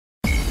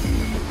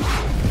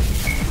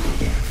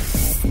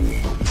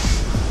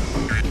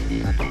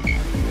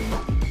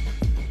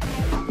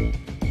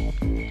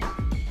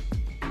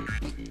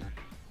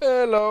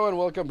Hello and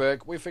welcome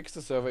back. We fixed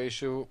the server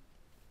issue,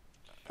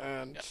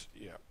 and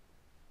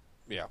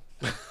yeah.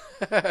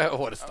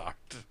 What a start.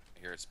 I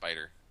hear a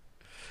spider.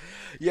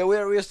 Yeah,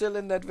 we're still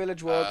in that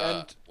village world,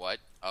 and What?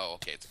 Oh,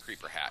 okay, it's a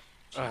creeper hat.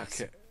 Jeez.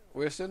 okay,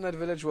 we're still in that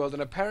village world,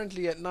 and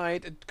apparently at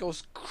night it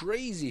goes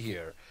crazy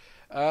here.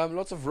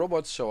 Lots of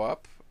robots show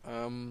up.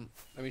 Let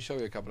me show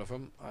you a couple of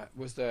them.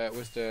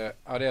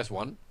 There's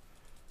one.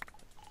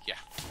 Yeah.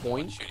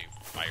 Point. Shooting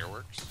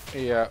fireworks.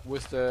 Yeah,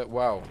 with the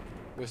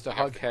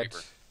Hulk head.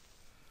 Creeper.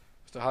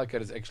 With the Hulk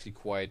head is actually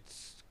quite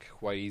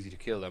easy to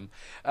kill them.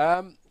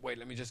 Wait,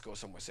 let me just go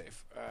somewhere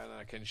safe, and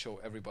I can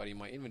show everybody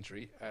my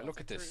inventory. Look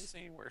at this.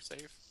 We're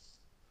safe.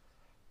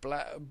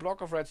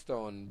 Block of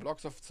redstone,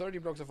 30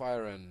 blocks of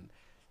iron,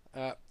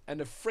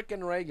 and a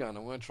frickin' ray gun.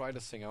 I'm gonna try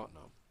this thing out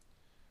now.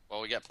 Well,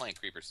 we got plenty of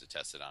creepers to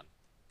test it on.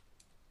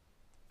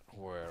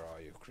 Where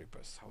are you,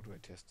 creepers? How do I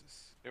test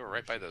this? They were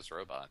right by those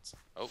robots.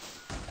 Oh.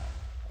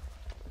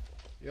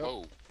 Yep.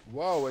 Whoa.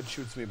 Whoa! It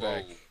shoots me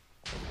back.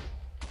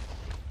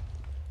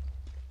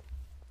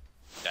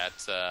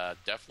 That's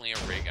definitely a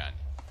ray gun.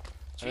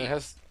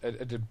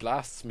 And it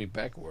blasts me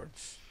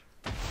backwards.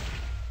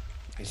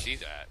 I see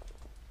that.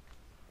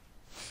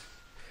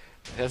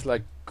 It has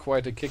like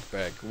quite a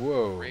kickback.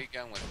 Whoa. Ray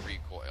gun with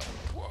recoil.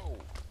 Whoa.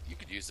 You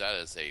could use that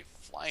as a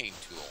flying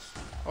tool.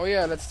 Oh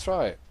yeah, let's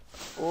try it.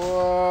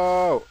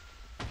 Whoa.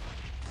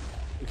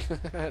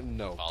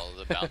 No. Follow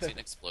the bouncing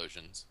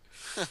explosions.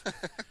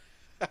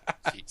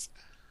 Jeez.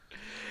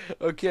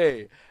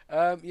 Okay.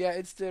 Yeah,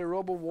 it's the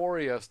Robo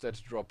Warriors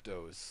that drop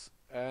those.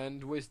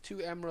 And with two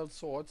emerald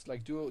swords,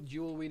 like dual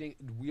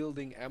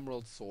wielding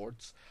emerald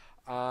swords,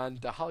 and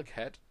the Hulk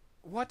head.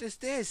 What is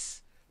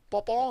this?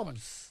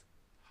 Bombs.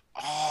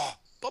 Oh,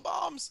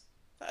 bombs!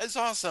 That is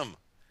awesome.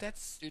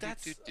 That's awesome.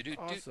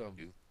 I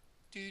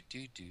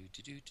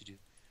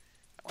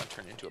want to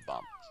turn into a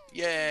bomb.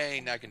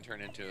 Yay! Now I can turn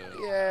into a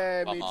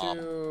Yeah, me bomb.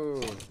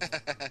 too.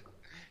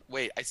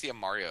 Wait, I see a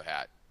Mario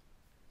hat.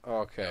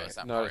 Okay. No, it's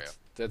not Mario.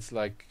 That's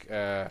like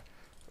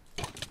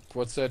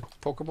what's that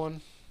Pokemon?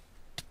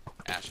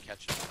 Ash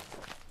Ketchum.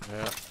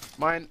 Yeah.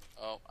 Mine.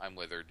 Oh, I'm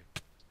withered.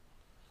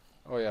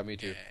 Oh yeah, me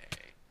too. Yay.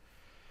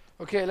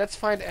 Okay, let's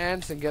find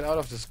ants and get out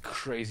of this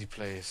crazy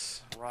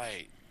place.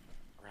 Right.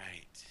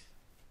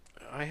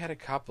 I had a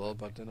couple,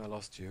 but then I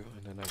lost you,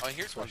 and then I. Oh,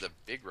 here's one of the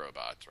big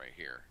robots right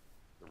here.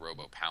 The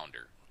Robo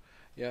Pounder.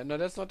 Yeah, no,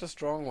 that's not the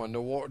strong one.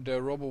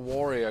 The Robo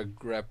Warrior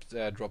drops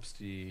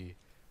the.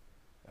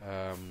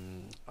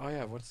 Oh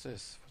yeah, what's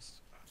this?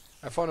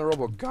 I found a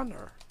Robo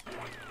Gunner.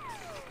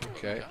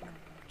 Okay.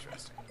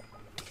 Interesting.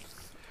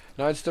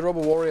 No, it's the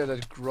Robo Warrior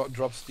that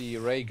drops the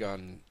ray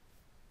gun.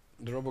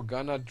 The Robo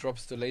Gunner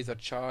drops the laser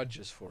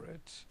charges for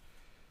it.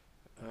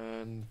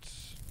 And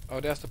oh,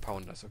 there's the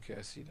pounders. Okay,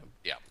 I see them.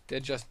 Yeah. They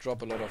just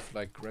drop a lot of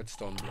like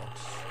redstone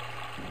blocks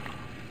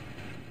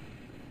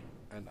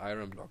and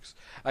iron blocks.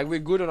 Like we're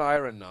good on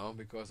iron now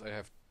because I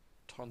have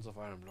tons of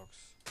iron blocks.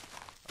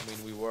 I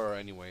mean, we were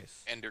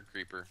anyways. Ender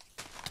Creeper.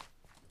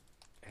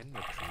 Ender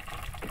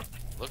Creeper.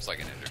 Looks like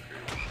an Ender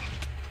Creeper.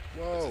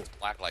 Whoa! It's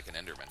black like an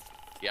Enderman.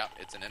 Yeah,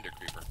 it's an Ender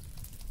Creeper.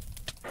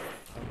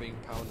 I'm being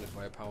pounded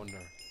by a pounder.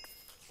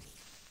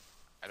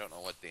 I don't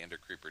know what the Ender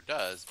Creeper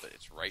does, but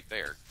it's right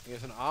there.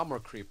 Here's an armor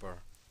creeper.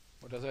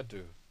 What does that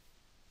do?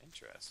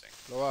 Interesting.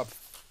 Blow up.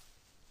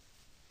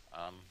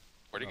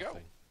 Where'd it go?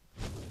 Nothing.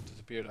 It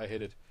disappeared. I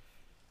hit it.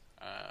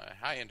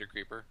 Hi, Ender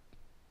Creeper.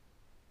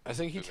 I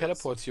think he Who is?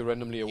 teleports you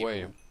randomly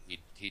away.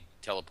 He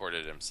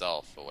teleported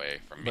himself away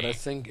from me. But I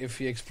think if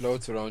he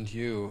explodes around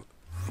you,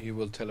 he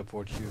will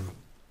teleport you.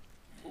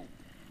 Ooh,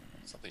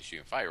 something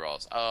shooting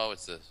fireballs. Oh,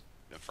 it's the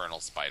infernal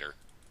spider.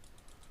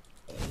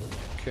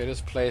 Okay,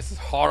 this place is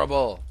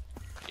horrible.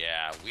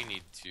 Yeah, we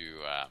need to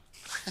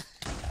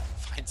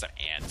find some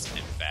ants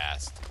and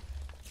fast.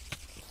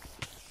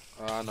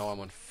 Ah, now I'm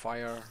on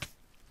fire.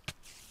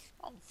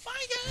 On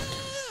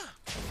fire!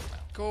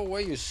 Go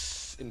away, you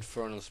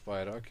infernal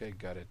spider. Okay,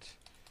 got it.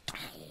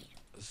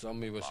 A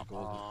zombie with a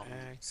golden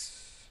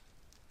axe.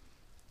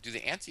 Do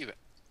the ants even...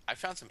 I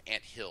found some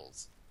ant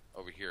hills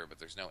over here, but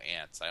there's no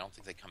ants. I don't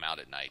think they come out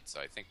at night, so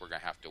I think we're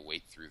going to have to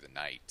wait through the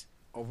night.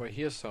 Over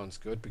here sounds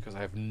good because I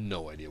have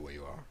no idea where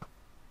you are.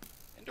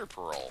 Ender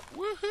Pearl.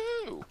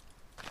 Woohoo!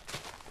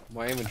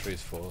 My inventory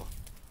is full.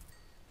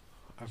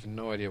 I have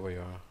no idea where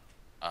you are.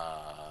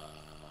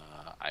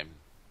 I'm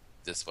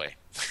this way.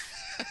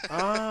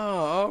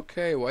 Ah,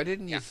 okay. Why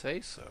didn't you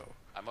say so?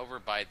 I'm over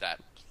by that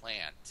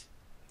plant.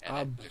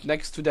 And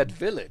Next to that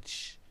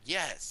village.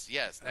 yes,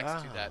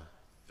 next to that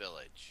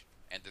village.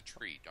 And the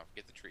tree. Don't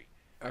forget the tree.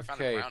 I found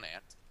Okay. a brown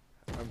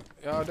ant.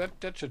 Yeah,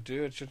 that should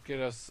do. It should get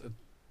us.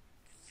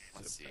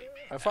 Let's see.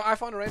 I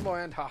found a rainbow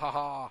ant. Ha ha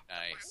ha.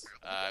 Nice.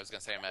 I was going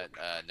to say I'm at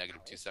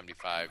negative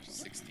 275,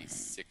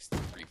 66,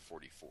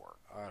 344.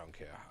 I don't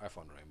care. I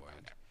found a rainbow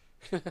ant.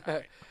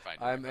 Alright, fine.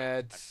 I'm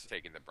at. I'm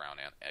taking the brown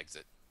ant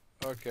exit.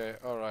 Okay,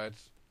 alright.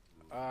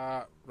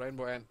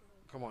 Rainbow ant.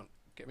 Come on.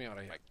 Get me out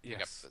of here. If I pick up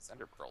Yes. this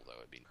ender pearl, though,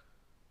 it'd be...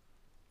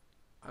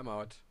 I'm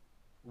out.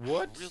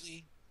 What?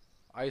 Really?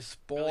 I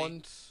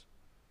spawned...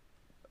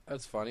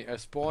 That's funny. I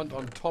spawned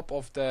on top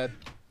of that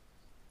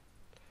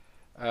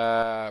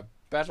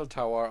Battle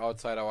tower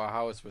outside our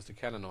house with the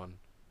cannon on.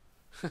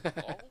 Oh,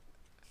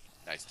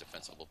 nice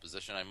defensible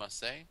position, I must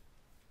say.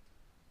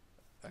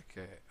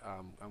 Okay,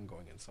 I'm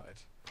going inside.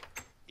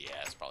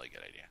 Yeah, it's probably a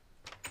good idea.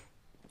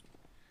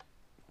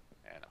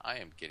 And I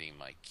am getting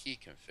my key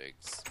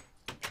configs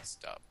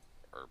mixed up,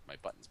 or my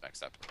buttons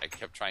mixed up. I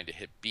kept trying to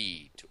hit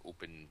B to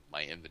open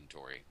my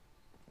inventory.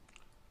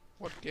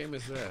 What game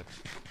is that?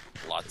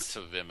 Lots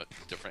of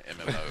different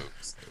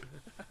MMOs.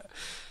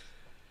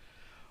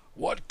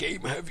 What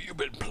game have you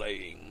been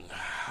playing?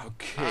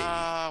 Okay.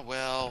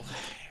 Well,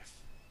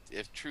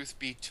 if truth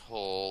be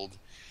told,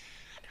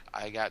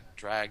 I got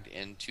dragged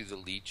into the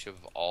Leech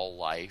of All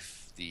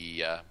Life,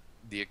 the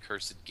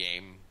accursed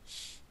game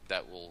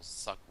that will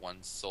suck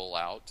one's soul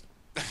out.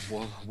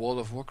 World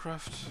of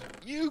Warcraft?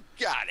 You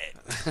got it.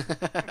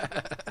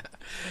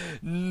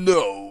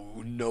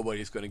 No,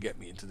 nobody's gonna get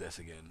me into this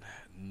again.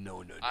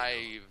 No.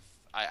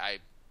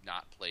 I've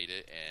not played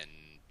it in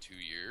 2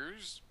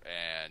 years,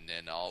 and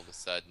then all of a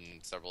sudden,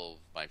 several of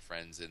my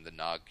friends in the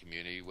Nog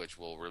community, which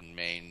will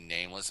remain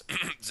nameless,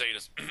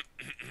 Zetas,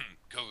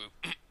 Kovu,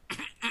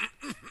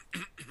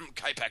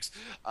 Kaipex,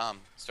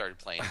 started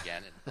playing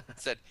again and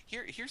said,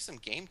 "Here's some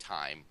game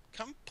time.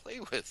 Come play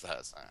with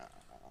us."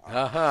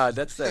 Haha,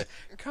 that's the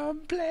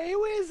come play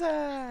with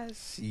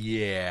us.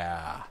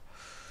 Yeah.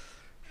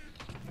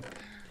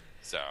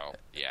 So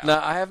yeah. No,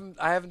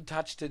 I haven't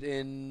touched it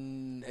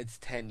in it's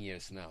 10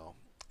 years now,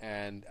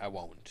 and I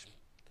won't.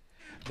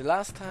 The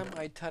last time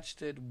I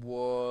touched it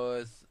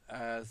was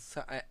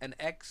an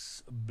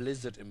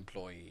ex-Blizzard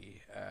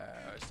employee.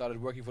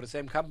 Started working for the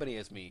same company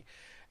as me,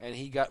 and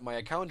he got my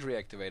account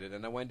reactivated,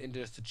 and I went in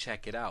just to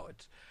check it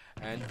out.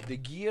 And the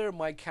gear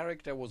my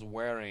character was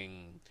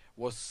wearing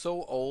was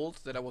so old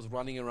that I was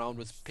running around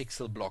with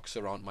pixel blocks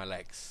around my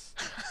legs.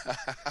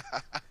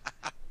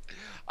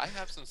 I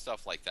have some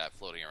stuff like that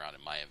floating around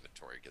in my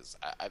inventory because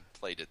I've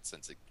played it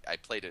I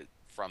played it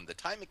from the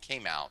time it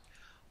came out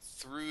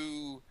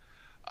through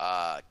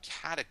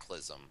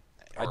Cataclysm.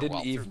 I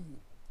didn't even.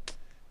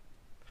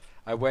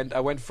 I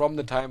went from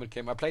the time it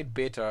came. I played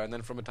beta, and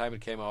then from the time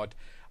it came out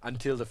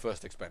until the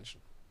first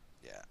expansion.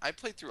 Yeah, I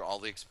played through all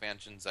the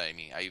expansions. I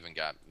mean, I even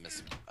got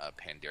Miss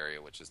Pandaria,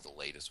 which is the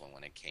latest one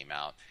when it came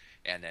out,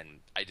 and then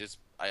I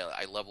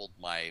leveled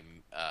my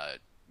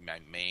my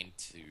main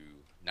to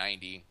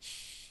 90,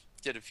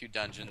 did a few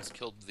dungeons,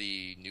 killed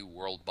the new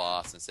world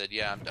boss, and said,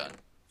 "Yeah, I'm done,"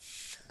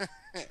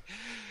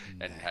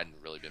 and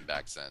hadn't really been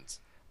back since.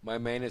 My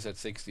main is at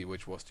 60,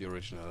 which was the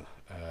original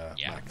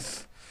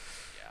max.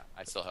 Yeah,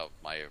 I still have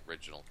my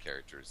original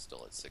characters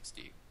still at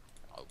 60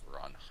 over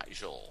on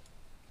Hyjal.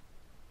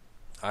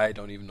 I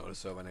don't even know the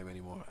server name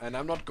anymore, and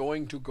I'm not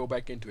going to go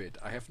back into it.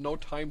 I have no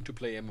time to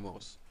play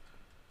MMOs.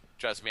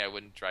 Trust me, I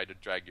wouldn't try to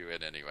drag you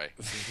in anyway.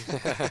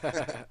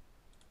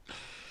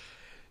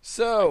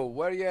 So,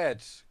 where are you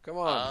at? Come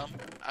on.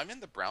 I'm in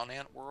the brown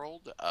ant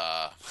world.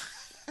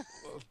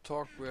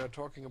 We are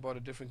talking about a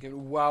different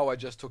game. Wow, I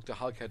just took the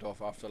Hulk head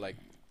off after like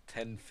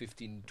 10,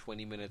 15,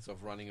 20 minutes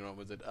of running around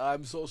with it.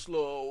 I'm so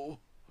slow.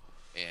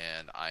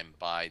 And I'm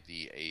by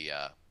the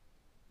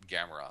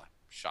Gamera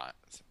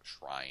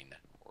shrine,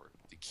 or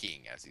the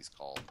king as he's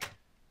called.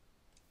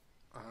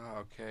 Ah,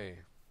 okay.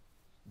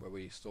 Where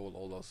we stole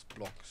all those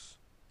blocks.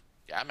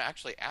 Yeah, I'm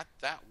actually at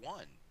that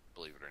one,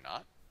 believe it or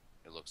not.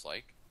 It looks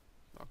like.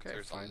 Okay,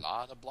 There's fine. a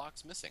lot of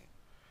blocks missing.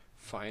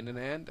 Find an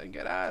ant and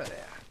get out of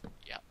there.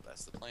 Yeah,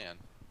 that's the plan.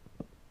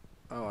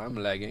 Oh, I'm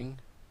lagging.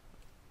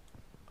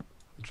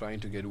 I'm trying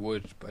to get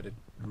wood, but it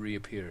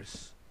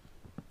reappears.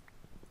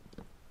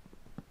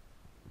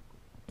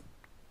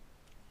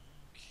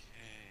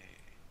 Okay.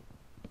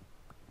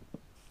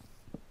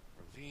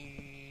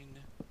 Ravine,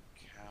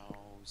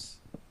 cows.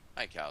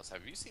 Hi, cows.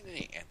 Have you seen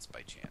any ants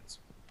by chance?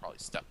 Probably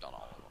stepped on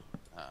all of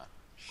them.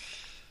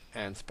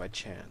 Ants by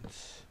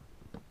chance.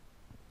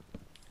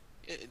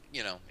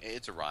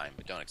 It's a rhyme,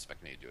 but don't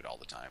expect me to do it all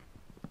the time.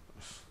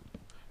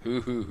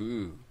 Hoo hoo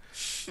hoo.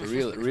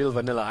 Real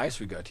vanilla ice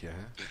we got here,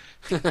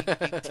 huh?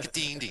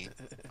 Ding, ding.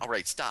 All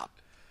right, stop.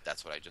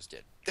 That's what I just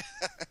did.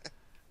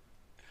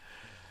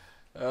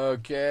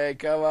 Okay,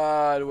 come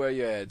on, where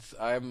you at?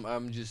 I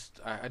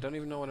don't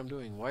even know what I'm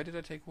doing. Why did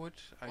I take wood?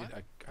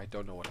 I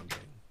don't know what I'm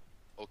doing.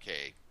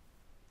 Okay,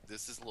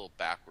 this is a little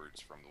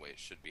backwards from the way it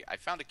should be. I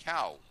found a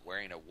cow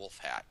wearing a wolf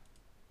hat.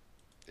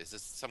 Is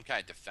this some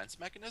kind of defense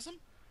mechanism?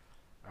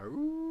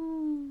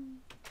 Aroo.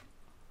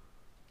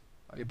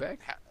 Are you back?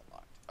 Hat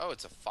unlocked. Oh,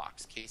 it's a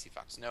fox, Casey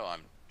fox. No,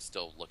 I'm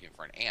still looking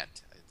for an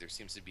ant. There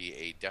seems to be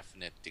a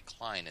definite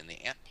decline in the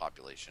ant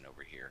population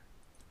over here.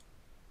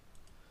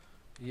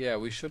 Yeah,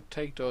 we should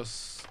take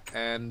those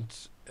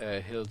ant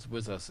hills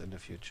with us in the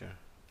future.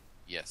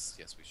 Yes,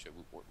 we should.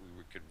 What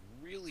we could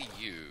really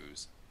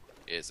use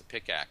is a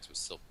pickaxe with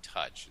silk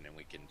touch, and then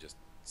we can just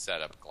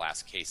set up a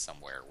glass case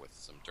somewhere with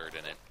some dirt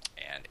in it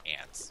and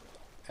ants.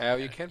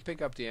 You can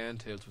pick up the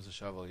ant hills with a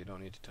shovel. You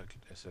don't need to touch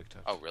a silk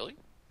touch. Oh, really?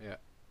 Yeah.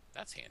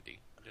 That's handy.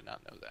 I did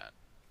not know that.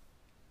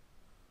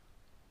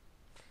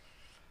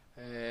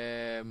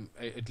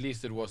 At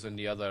least it was in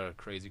the other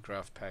Crazy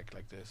Craft pack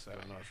like this. I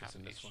don't know if it's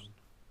in this one.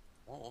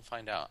 Well, we'll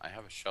find out. I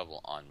have a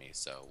shovel on me,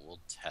 so we'll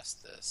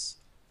test this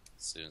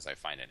as soon as I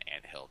find an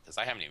anthill, because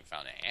I haven't even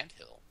found an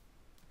anthill.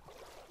 I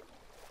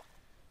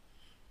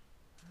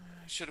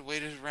should have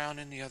waited around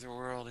in the other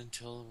world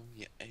until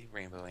a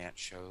rainbow ant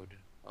showed.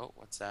 Oh,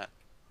 what's that?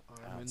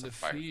 I'm in it's a the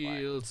firefly.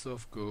 fields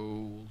of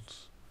gold.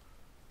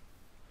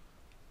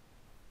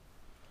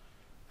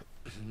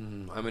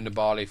 I'm in the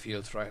barley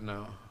fields right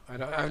now.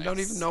 I don't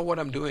even know what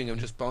I'm doing. I'm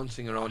just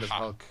bouncing around as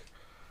Hulk.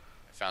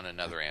 I found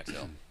another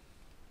anthill.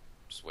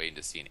 Just waiting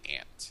to see an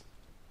ant.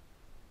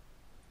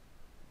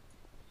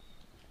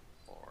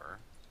 Or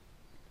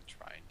we can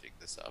try and dig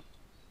this up.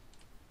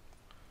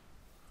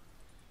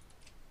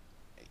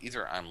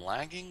 Either I'm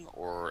lagging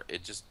or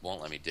it just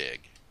won't let me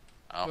dig.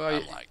 Oh, Well,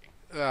 I'm lagging.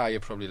 You're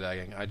probably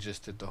lagging. I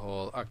just did the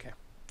whole... Okay.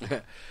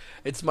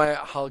 It's my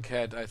Hulk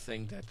head, I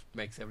think, that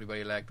makes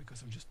everybody lag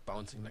because I'm just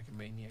bouncing like a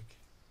maniac.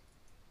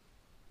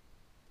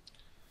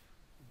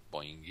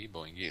 Boingy,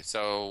 boingy.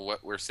 So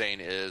what we're saying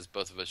is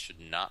both of us should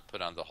not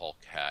put on the Hulk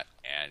hat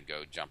and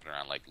go jumping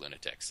around like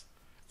lunatics.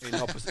 In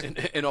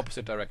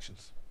opposite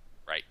directions.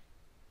 Right.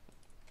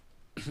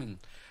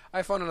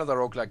 I found another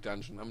roguelike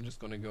dungeon. I'm just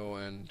gonna go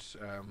and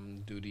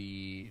do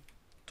the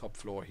top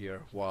floor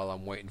here while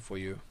I'm waiting for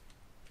you.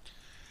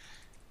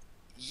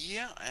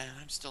 Yeah, and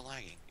I'm still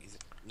lagging.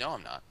 No,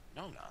 I'm not.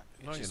 No, I'm not.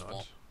 No, you're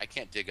not. I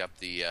can't dig up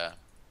the...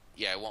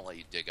 yeah, it won't let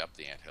you dig up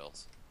the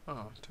anthills.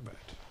 Oh, too bad.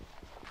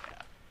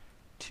 Yeah.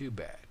 Too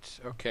bad.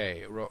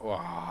 Okay.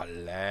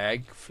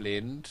 Lag,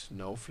 flint,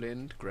 no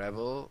flint,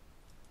 gravel.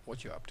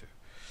 What you up to?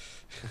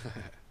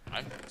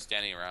 I'm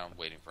standing around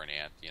waiting for an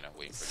ant,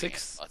 waiting for the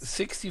ant.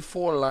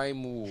 64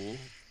 lime wool.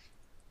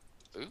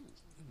 Ooh.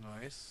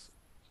 Nice.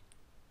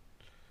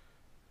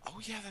 Oh,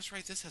 yeah, that's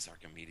right. This has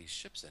Archimedes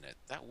ships in it.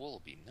 That wool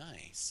will be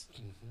nice.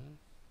 Mm-hmm.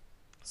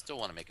 Still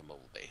want to make a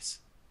mobile base.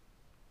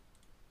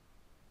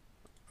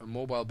 A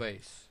mobile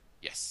base.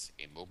 Yes,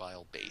 a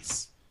mobile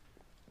base.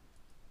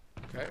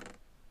 Okay.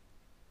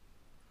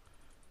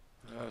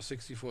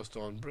 64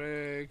 stone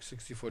brick,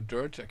 64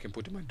 dirt. I can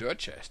put in my dirt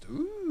chest.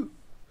 Ooh.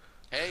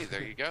 Hey,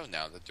 there you go.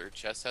 Now the dirt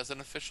chest has an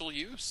official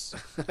use.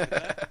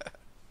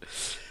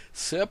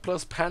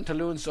 Surplus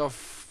pantaloons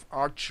of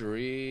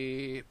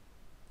archery.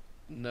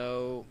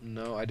 No,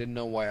 I didn't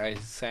know why I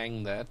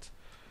sang that.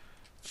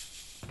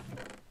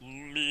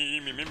 Me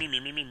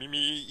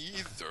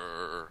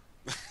either.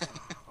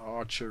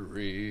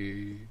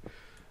 Archery.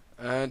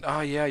 And,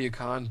 yeah, you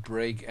can't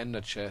break ender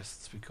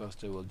chests because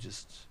they will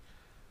just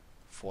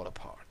fall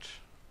apart.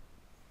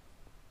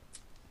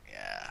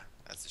 Yeah,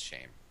 that's a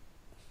shame.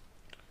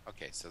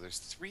 Okay, so there's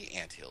 3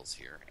 anthills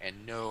here,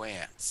 and no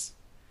ants.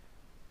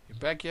 You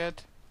back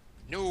yet?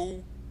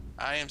 No,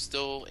 I am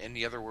still in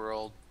the other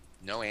world.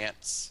 No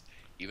ants,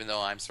 even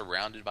though I'm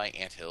surrounded by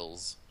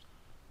anthills.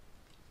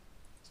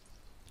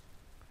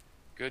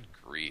 Good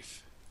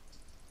grief.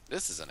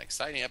 This is an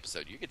exciting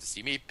episode. You get to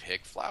see me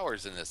pick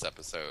flowers in this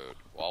episode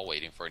while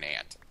waiting for an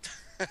ant.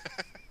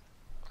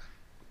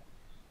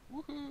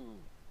 Woohoo!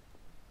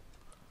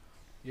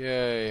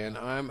 Yay, and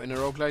I'm in a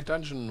roguelite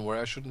dungeon where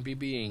I shouldn't be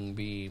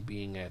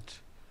being at.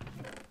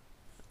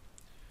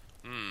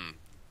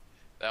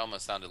 That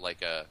almost sounded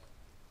like I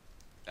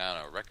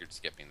don't know, record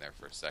skipping there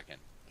for a second.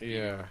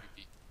 Yeah.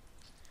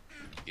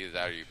 Either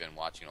that or you've been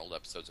watching old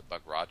episodes of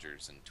Buck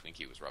Rogers and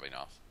Twinkie was rubbing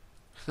off.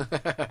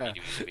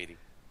 Beady.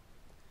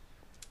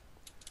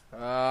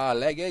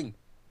 Lagging.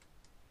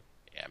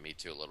 Yeah, me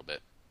too a little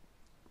bit.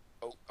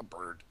 Oh, a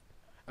bird.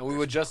 And we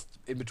were just,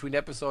 in between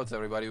episodes,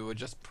 everybody, we were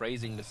just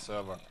praising the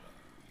server.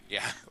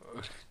 Yeah.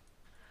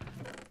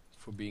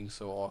 For being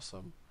so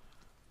awesome.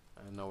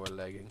 And now we're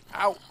lagging.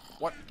 Ow!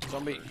 What?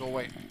 Zombie, go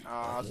away.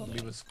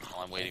 Zombie was...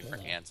 While I'm waiting for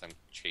ants, I'm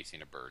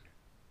chasing a bird.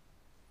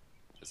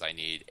 Because I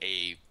need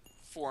a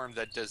form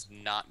that does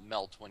not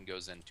melt when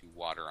goes into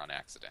water on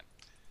accident.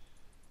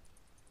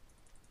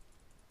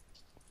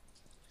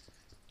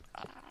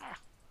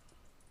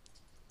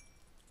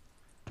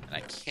 And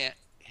I can't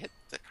hit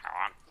the...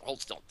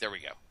 Hold still. There we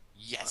go.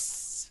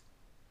 Yes!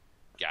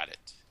 Got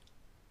it.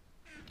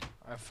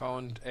 I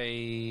found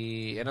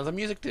another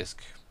music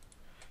disc.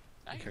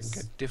 Nice. You can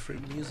get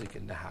different music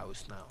in the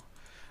house now.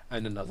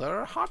 And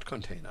another heart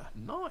container.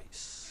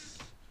 Nice.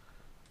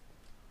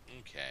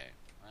 Okay,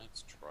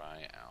 let's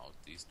try out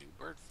these new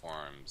bird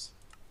forms.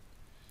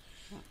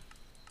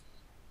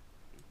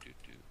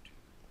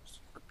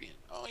 Scorpion.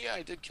 Oh yeah,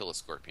 I did kill a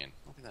scorpion.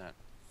 Look at that.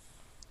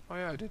 Oh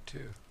yeah, I did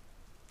too.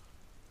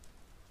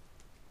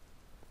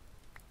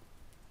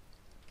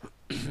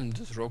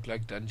 This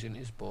roguelike dungeon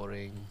is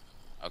boring.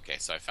 Okay,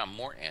 so I found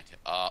more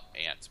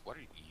ants. What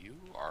are you?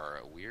 Are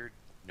a weird...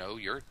 No,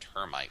 you're a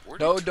termite. Where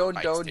do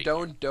termites take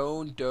you?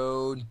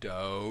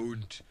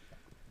 Don't.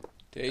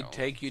 They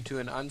take you to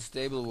an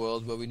unstable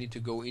world where we need to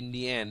go in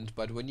the end.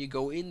 But when you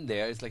go in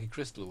there, it's like a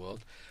crystal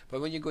world. But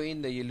when you go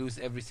in there, you lose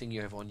everything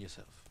you have on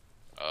yourself.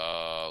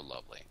 Oh,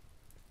 lovely.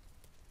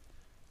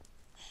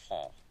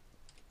 Huh.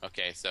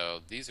 Okay,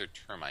 so these are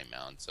termite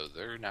mounds, so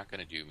they're not going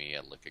to do me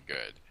a lick of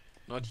good.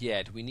 Not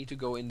yet. We need to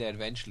go in there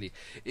eventually.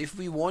 If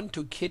we want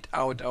to kit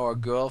out our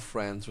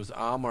girlfriends with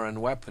armor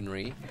and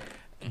weaponry,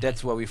 Hmm.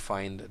 That's where we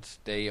find it.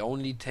 They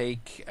only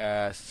take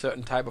a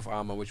certain type of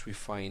armor which we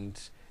find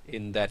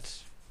in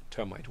that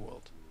termite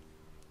world.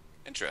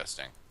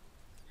 Interesting.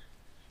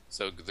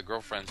 So the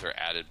girlfriends are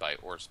added by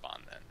ore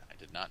spawn then. I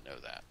did not know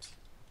that.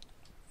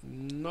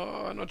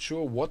 No, I'm not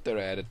sure what they're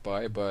added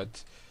by,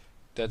 but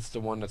that's the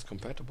one that's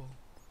compatible.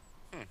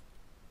 Hmm.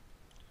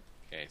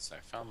 Okay, so I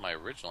found my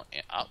original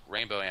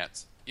rainbow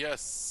ants.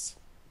 Yes.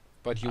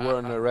 But you were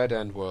in Uh-huh. a red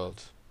ant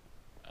world.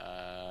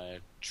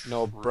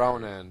 No,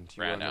 brown True. ant.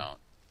 You were Brown in a out.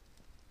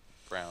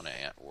 Brown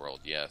ant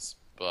world, yes.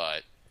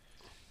 But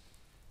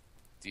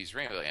these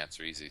rainbow ants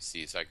are easy to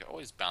see, so I can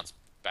always bounce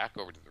back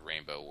over to the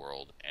rainbow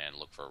world and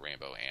look for a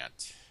rainbow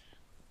ant.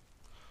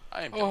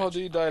 I am Oh,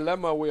 dimension the hopping.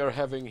 dilemma we are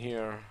having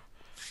here.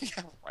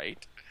 Yeah,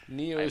 right.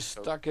 Neo I is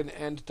am so, stuck in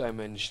ant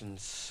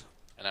dimensions.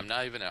 and I'm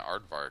not even an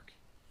aardvark.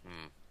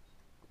 Hmm.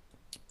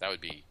 That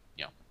would be,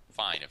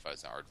 fine if I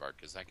was an aardvark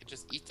because I could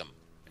just eat them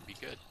and be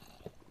good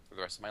for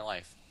the rest of my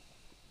life.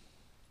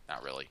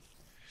 Not really.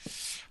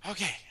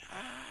 Okay.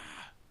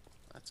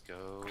 Let's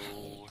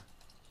go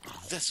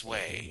this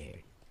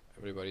way.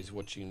 Everybody's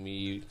watching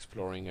me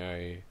exploring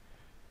a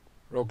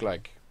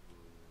roguelike.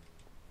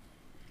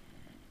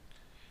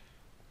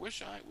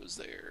 Wish I was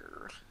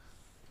there.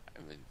 I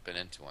haven't been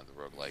into one of the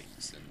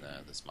roguelikes in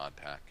this mod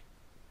pack.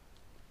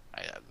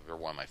 They're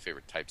one of my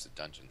favorite types of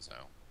dungeons,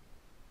 though.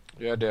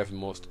 Yeah, they have the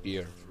most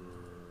gear.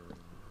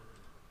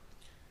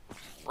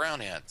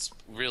 Brown ants.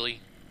 Really?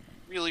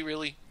 Really,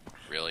 really?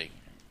 Really?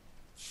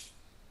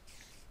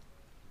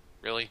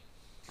 Really?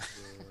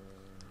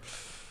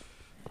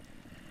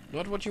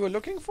 Not what you were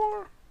looking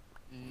for?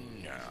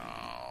 No.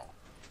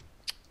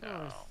 I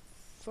No.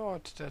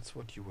 thought that's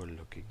what you were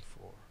looking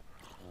for.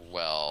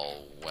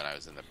 Well, when I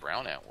was in the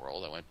brown ant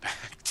world, I went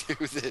back to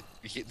the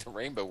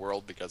rainbow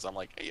world because I'm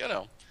like, hey,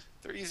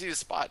 they're easy to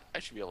spot. I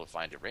should be able to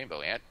find a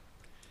rainbow ant.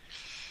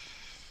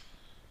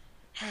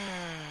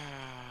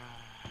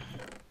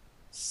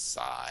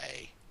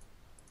 Sigh.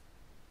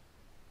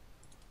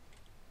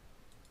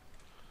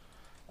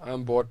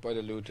 I'm bored by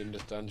the loot in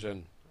this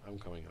dungeon. I'm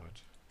coming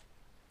out.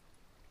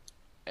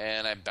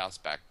 And I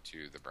bounced back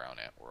to the brown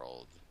ant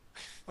world.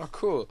 Oh,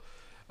 cool.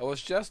 I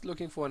was just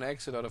looking for an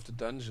exit out of the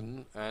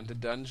dungeon, and the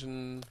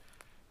dungeon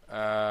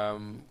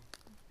um,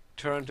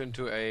 turned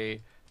into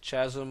a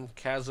chasm,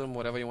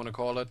 whatever you want to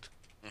call it,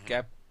 Hmm.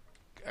 gap,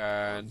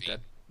 and Ravine. that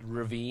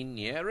ravine.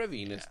 Yeah,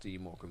 ravine is Yeah. the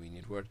more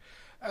convenient word.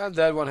 And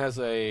that one has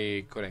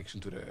a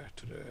connection to the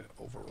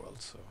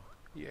overworld. So,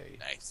 yay.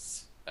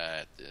 Nice.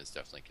 That is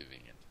definitely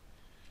convenient.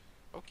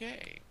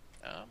 Okay.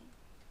 Um,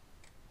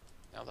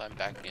 Now that I'm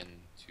back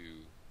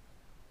into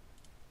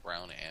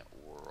brown ant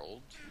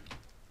world,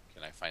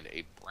 can I find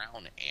a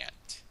brown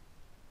ant?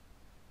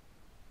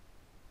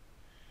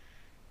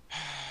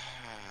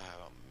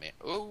 Oh man!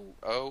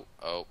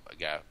 Oh!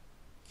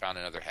 Found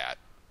another hat.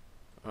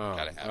 Oh,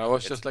 Gotta and have I it.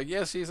 was It's just like,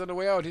 yes, he's on the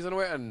way out. He's on the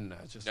way, and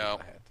it's just no,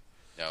 another head.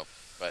 no,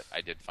 but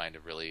I did find a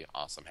really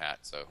awesome hat,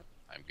 so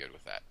I'm good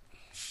with that.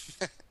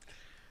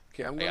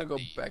 Okay, I'm I gonna got go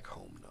the back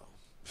home now.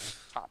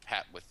 top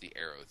hat with the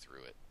arrow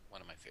through it. One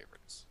of my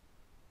favorites.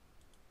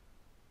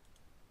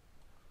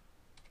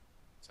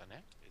 Is that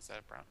it? Is that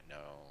a brown?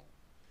 No.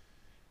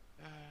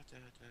 Da, da,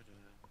 da,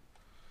 da.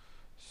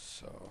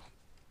 So,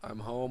 I'm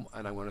home,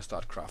 and I'm gonna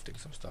start crafting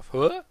some stuff.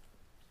 Huh?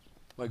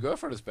 My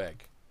girlfriend is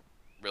back.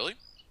 Really?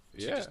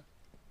 She Yeah. just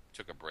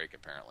took a break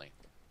apparently.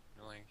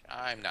 You're like,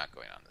 I'm not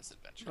going on this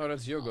adventure. No,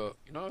 that's your girl.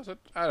 No, is it?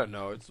 I don't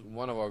know. It's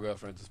one of our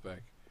girlfriends is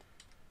back.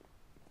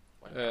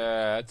 What?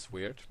 That's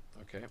weird.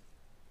 Okay.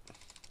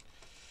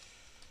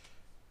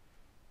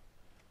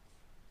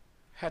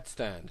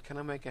 Headstand. Can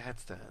I make a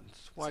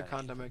headstand? Why that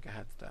can't I make a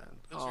headstand?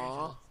 Those are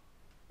easy. Aww.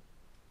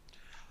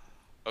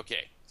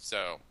 Okay,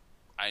 so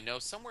I know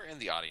somewhere in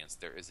the audience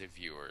there is a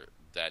viewer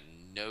that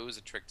knows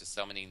a trick to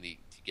to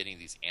getting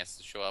these ants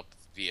to show up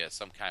via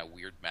some kind of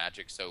weird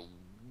magic. So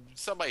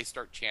somebody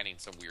start chanting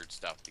some weird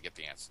stuff to get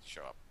the ants to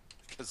show up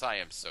because I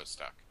am so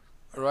stuck.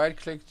 Right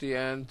click the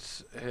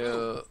ant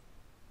hill. Ooh,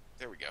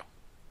 there we go.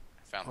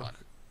 I found one.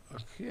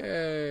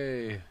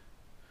 Okay.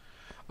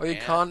 Oh,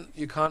 And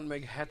you can't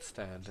make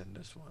headstand in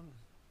this one.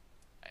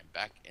 I'm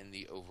back in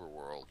the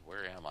overworld.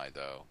 Where am I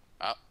though?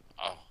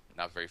 Oh,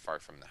 not very far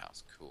from the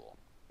house. Cool.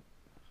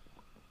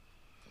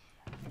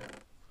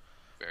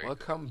 Very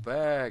Welcome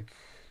back.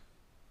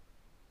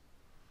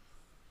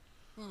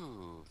 good.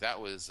 Ooh,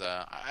 that was.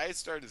 I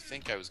started to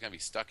think I was going to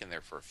be stuck in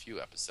there for a few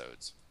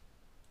episodes.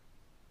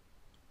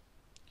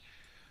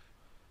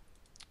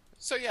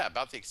 So yeah,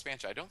 about the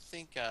expansion. I don't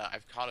think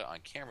I've caught it on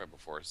camera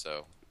before.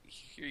 So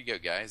here you go,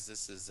 guys.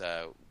 This is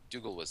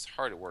Doogel was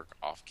hard at work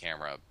off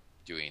camera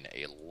doing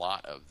a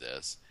lot of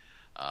this.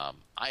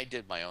 I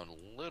did my own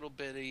little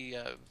bitty,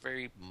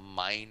 very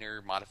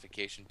minor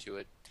modification to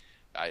it.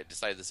 I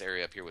decided this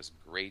area up here was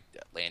a great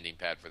landing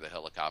pad for the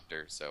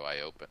helicopter, so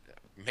I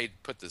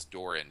put this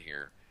door in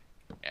here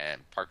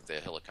and parked the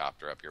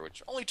helicopter up here,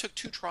 which only took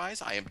 2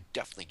 tries. I am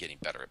definitely getting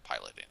better at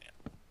piloting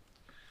it.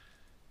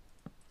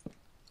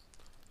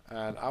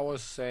 And I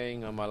was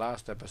saying on my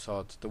last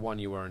episode, the one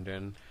you weren't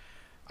in,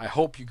 I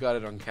hope you got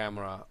it on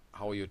camera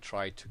how you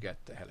tried to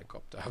get the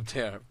helicopter up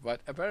there. But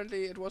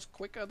apparently it was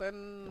quicker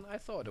than I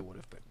thought it would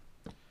have been.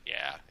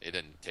 Yeah, it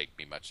didn't take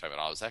me much time at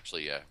all. I was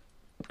actually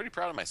pretty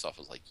proud of myself.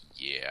 I was like,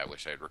 yeah, I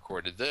wish I had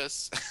recorded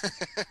this.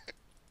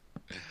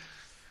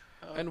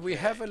 And we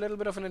Okay. have a little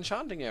bit of an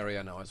enchanting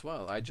area now as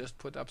well. I just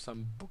put up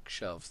some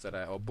bookshelves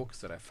or books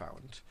that I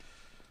found.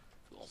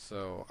 Cool.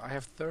 So I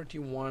have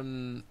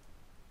 31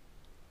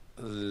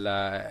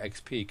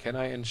 XP. Can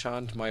I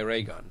enchant my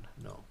ray gun?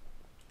 No.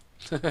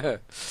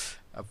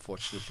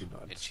 Unfortunately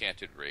not.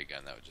 Enchanted ray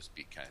gun, that would just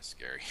be kind of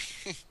scary.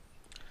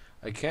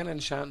 I can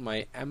enchant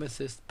my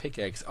amethyst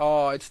pickaxe.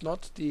 Oh, it's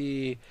not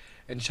the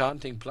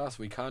enchanting plus.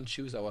 We can't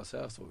choose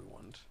ourselves what we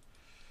want.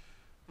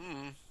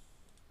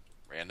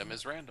 Random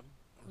is random.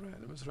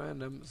 Random is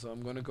random. So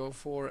I'm gonna go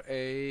for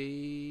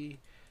a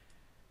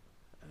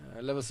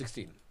level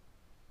 16.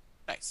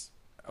 Nice.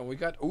 And we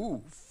got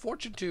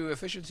fortune 2,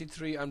 efficiency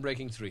 3,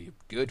 unbreaking 3.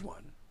 Good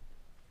one.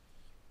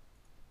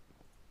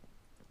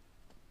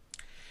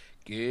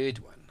 Good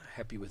one.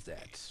 Happy with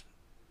that.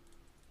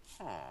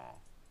 Huh.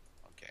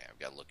 Okay, I've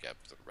got to look up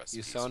the recipes.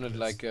 You sounded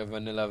like a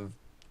vanilla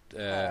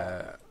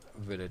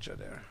villager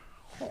there.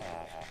 I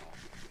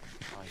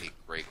eat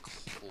great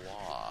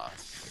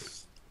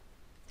cloth.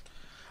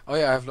 Oh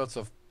yeah, I have lots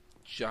of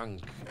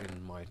junk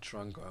in my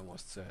trunk. I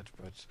almost said,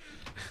 but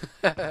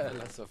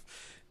lots of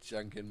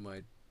junk in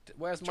my.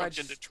 Where's Jumped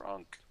in the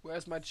trunk.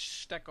 my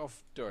stack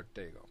of dirt?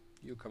 There you go.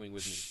 You coming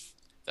with me?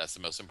 That's the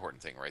most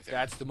important thing right there.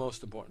 That's the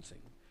most important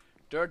thing.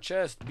 Dirt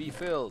chest be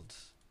filled.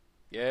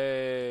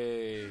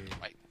 Yay!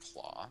 White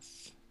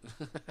cloth.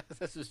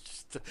 This is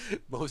just the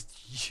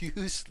most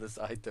useless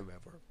item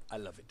ever. I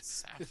love it.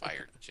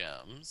 Sapphire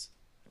gems.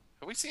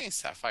 Have we seen any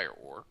sapphire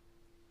ore?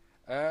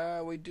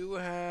 We do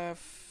have.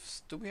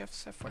 Do we have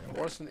sapphire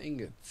ores and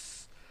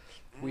ingots?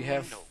 We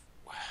have. No.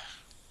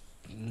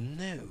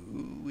 No,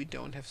 we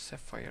don't have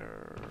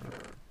sapphire.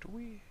 Do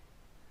we?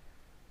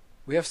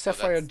 We have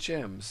sapphire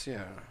gems.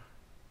 Yeah.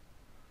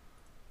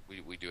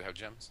 We do have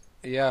gems?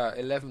 Yeah,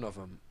 11 of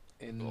them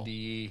in Cool.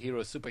 the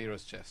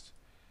superheroes chest.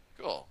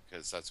 Cool,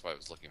 because that's what I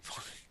was looking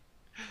for.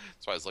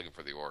 That's why I was looking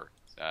for the ore.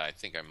 I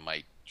think I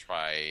might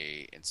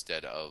try,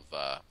 instead of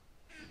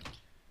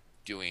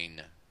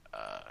doing...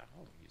 I'll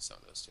use some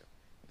of those too.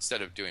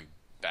 Instead of doing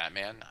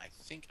Batman, I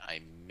think I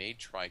may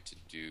try to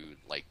do,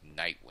 like,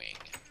 Nightwing.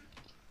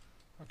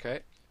 Okay.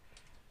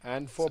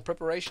 And for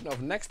preparation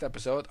of next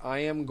episode, I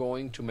am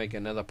going to make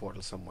another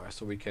portal somewhere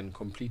so we can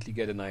completely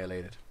get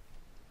annihilated.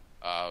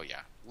 Oh,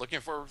 yeah. Looking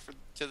forward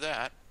to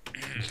that.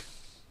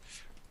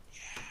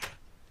 Yeah.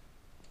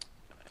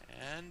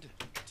 And,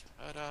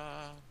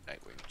 ta-da,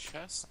 Nightwing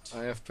chest.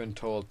 I have been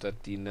told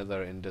that the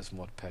nether in this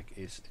mod pack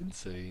is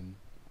insane.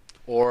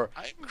 Or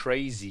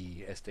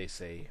crazy, as they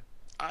say.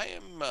 I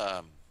am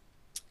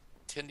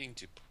tending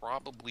to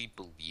probably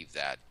believe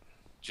that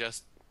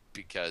just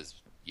because,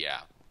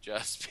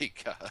 just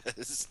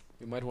because.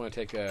 We might want to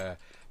take a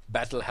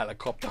battle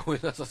helicopter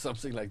with us or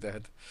something like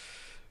that.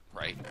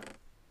 Right.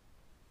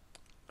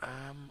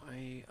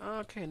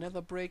 Okay,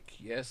 nether break,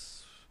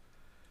 yes.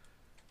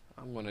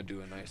 I'm gonna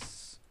do a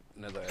nice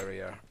nether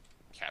area.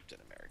 Captain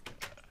America.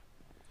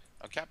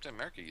 Oh, Captain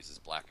America uses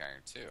black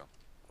iron too.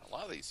 A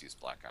lot of these use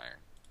black iron.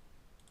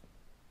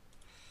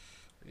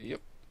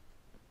 Yep.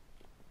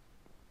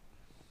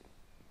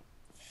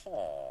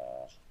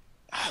 Oh.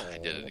 I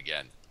did it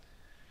again.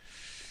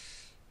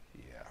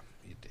 Yeah,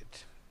 you did.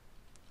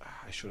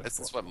 I should have. This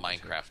is what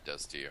Minecraft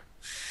does to you.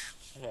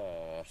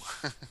 Oh.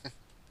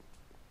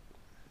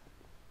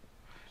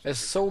 There's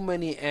so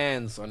many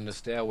ants on the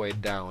stairway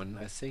down.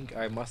 I think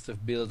I must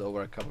have built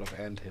over a couple of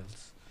ant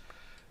hills.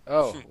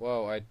 Oh,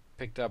 wow, I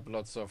picked up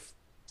lots of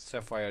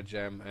sapphire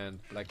gem and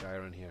black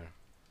iron here.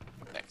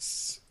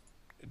 Nice.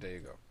 There you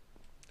go.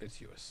 It's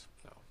yours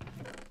now.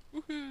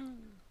 Woohoo!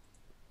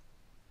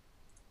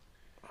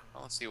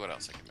 Well, let's see what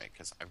else I can make,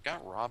 because I've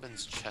got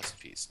Robin's chest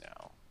piece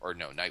now. Or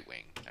no,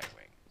 Nightwing.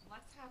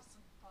 Let's have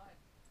some fun.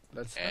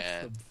 Let's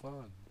have And- some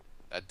fun.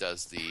 That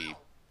does the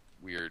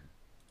weird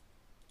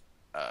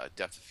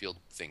depth of field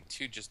thing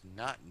too, just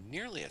not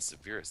nearly as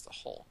severe as the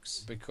Hulks.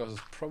 Because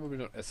it's probably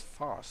not as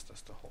fast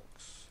as the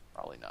Hulks.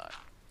 Probably not.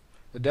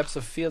 The depth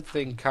of field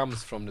thing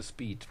comes from the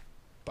speed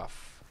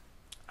buff.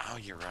 Oh,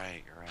 you're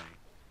right.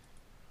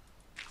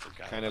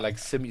 Forgot Kind of about like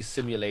that.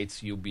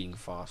 simulates you being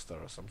faster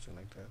or something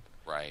like that.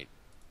 Right.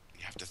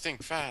 You have to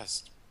think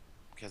fast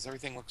because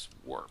everything looks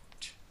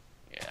warped.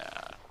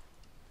 Yeah.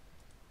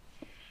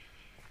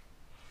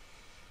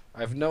 I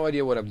have no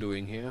idea what I'm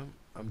doing here.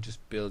 I'm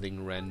just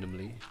building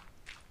randomly.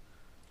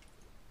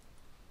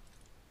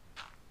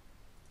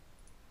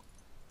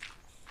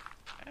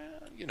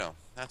 You know,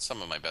 that's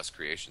some of my best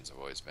creations have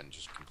always been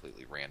just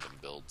completely random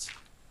builds.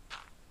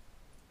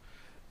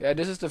 Yeah,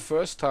 this is the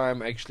first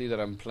time actually that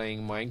I'm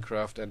playing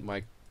Minecraft and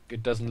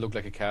it doesn't look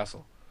like a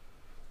castle.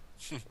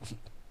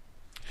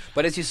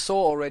 But as you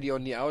saw already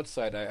on the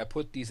outside, I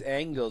put these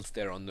angles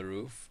there on the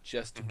roof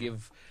just to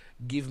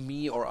give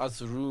me or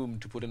us room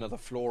to put another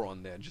floor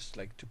on there, just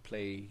like to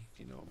play,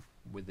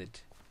 with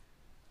it.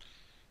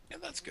 Yeah,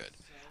 that's good.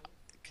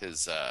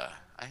 Because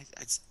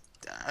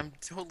I'm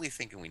totally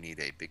thinking we need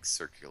a big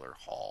circular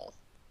hall.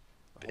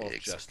 Hall of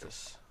Big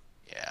Justice.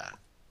 Yeah.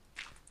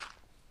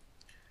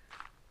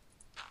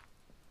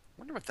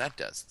 Wonder what that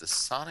does. The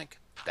sonic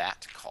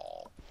bat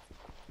call.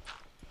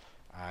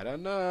 I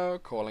don't know.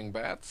 Calling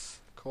bats.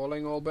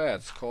 Calling all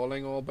bats.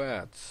 Calling all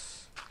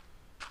bats.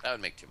 That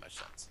would make too much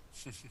sense.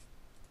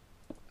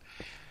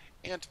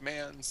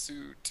 Ant-Man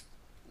suit.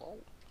 Lol.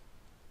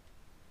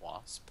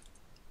 Wasp.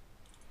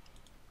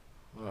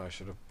 Oh, I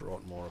should have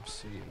brought more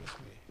obsidian with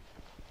me.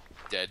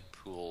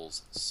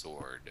 Deadpool's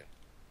sword.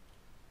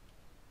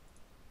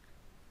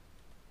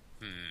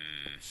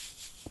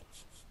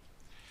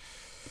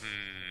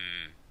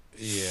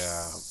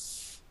 Yeah.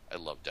 I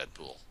love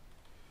Deadpool.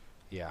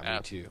 Yeah, me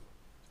too.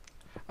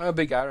 I'm a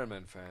big Iron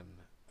Man fan,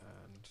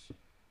 and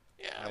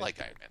Yeah, I like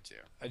Iron Man too.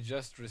 I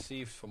just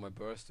received for my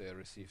birthday. I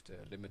received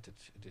a limited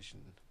edition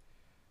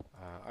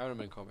Iron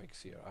Man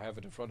comics here. I have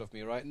it in front of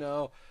me right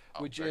now,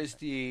 which very is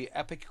the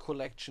Epic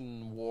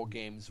Collection War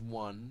Games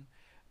 1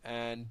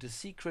 and the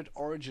Secret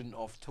Origin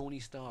of Tony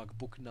Stark,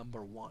 book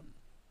number 1.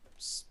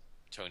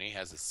 Tony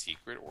has a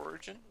secret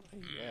origin?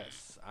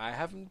 Yes, I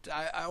haven't.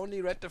 I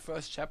only read the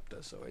first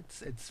chapter, so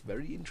it's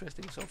very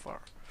interesting so far.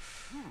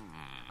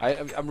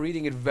 I'm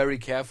reading it very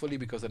carefully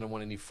because I don't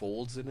want any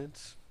folds in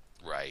it.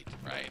 Right.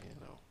 You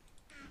know,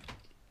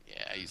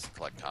 Yeah, I used to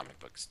collect comic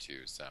books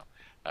too, so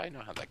I know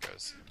how that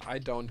goes. I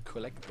don't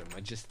collect them. I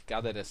just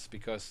gather this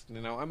because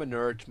I'm a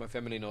nerd. My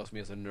family knows me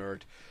as a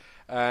nerd,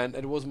 and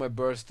it was my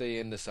birthday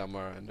in the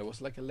summer, and it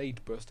was like a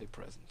late birthday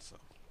present. So.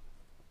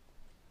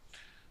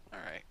 All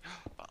right.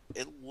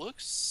 It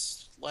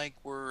looks like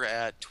we're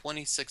at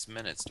 26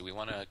 minutes. Do we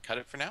want to cut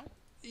it for now?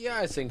 Yeah,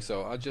 I think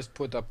so. I'll just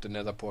put up the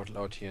nether portal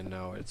out here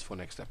now. It's for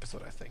next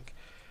episode, I think.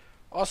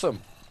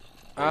 Awesome.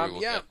 Or we will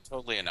get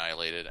totally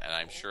annihilated, and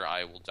I'm sure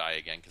I will die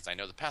again because I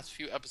know the past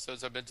few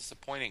episodes have been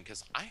disappointing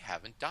because I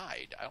haven't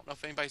died. I don't know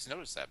if anybody's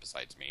noticed that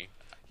besides me.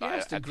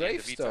 Yes, the at the end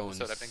of each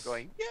gravestones. episode, I've been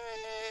going,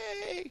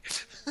 yay!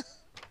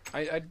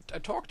 I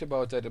talked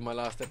about that in my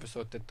last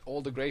episode, that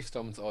all the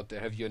gravestones out there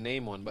have your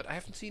name on, but I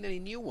haven't seen any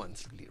new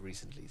ones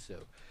recently, so...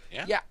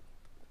 Yeah?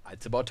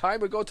 It's about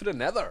time we go to the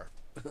nether.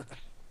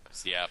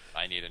 So, yeah,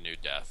 I need a new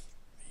death.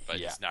 But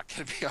Yeah. it's not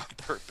going to be on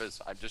purpose.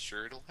 I'm just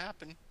sure it'll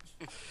happen.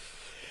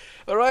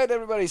 Alright,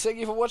 everybody, thank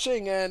you for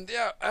watching, and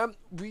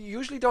we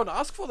usually don't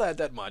ask for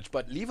that much,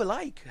 but leave a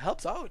like,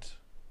 helps out.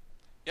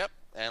 Yep,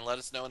 and let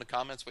us know in the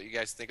comments what you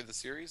guys think of the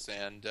series,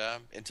 and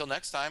until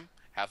next time,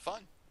 have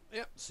fun.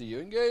 Yeah, see you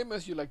in game,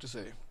 as you like to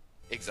say.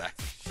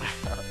 Exactly.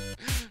 All right.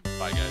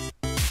 Bye, guys.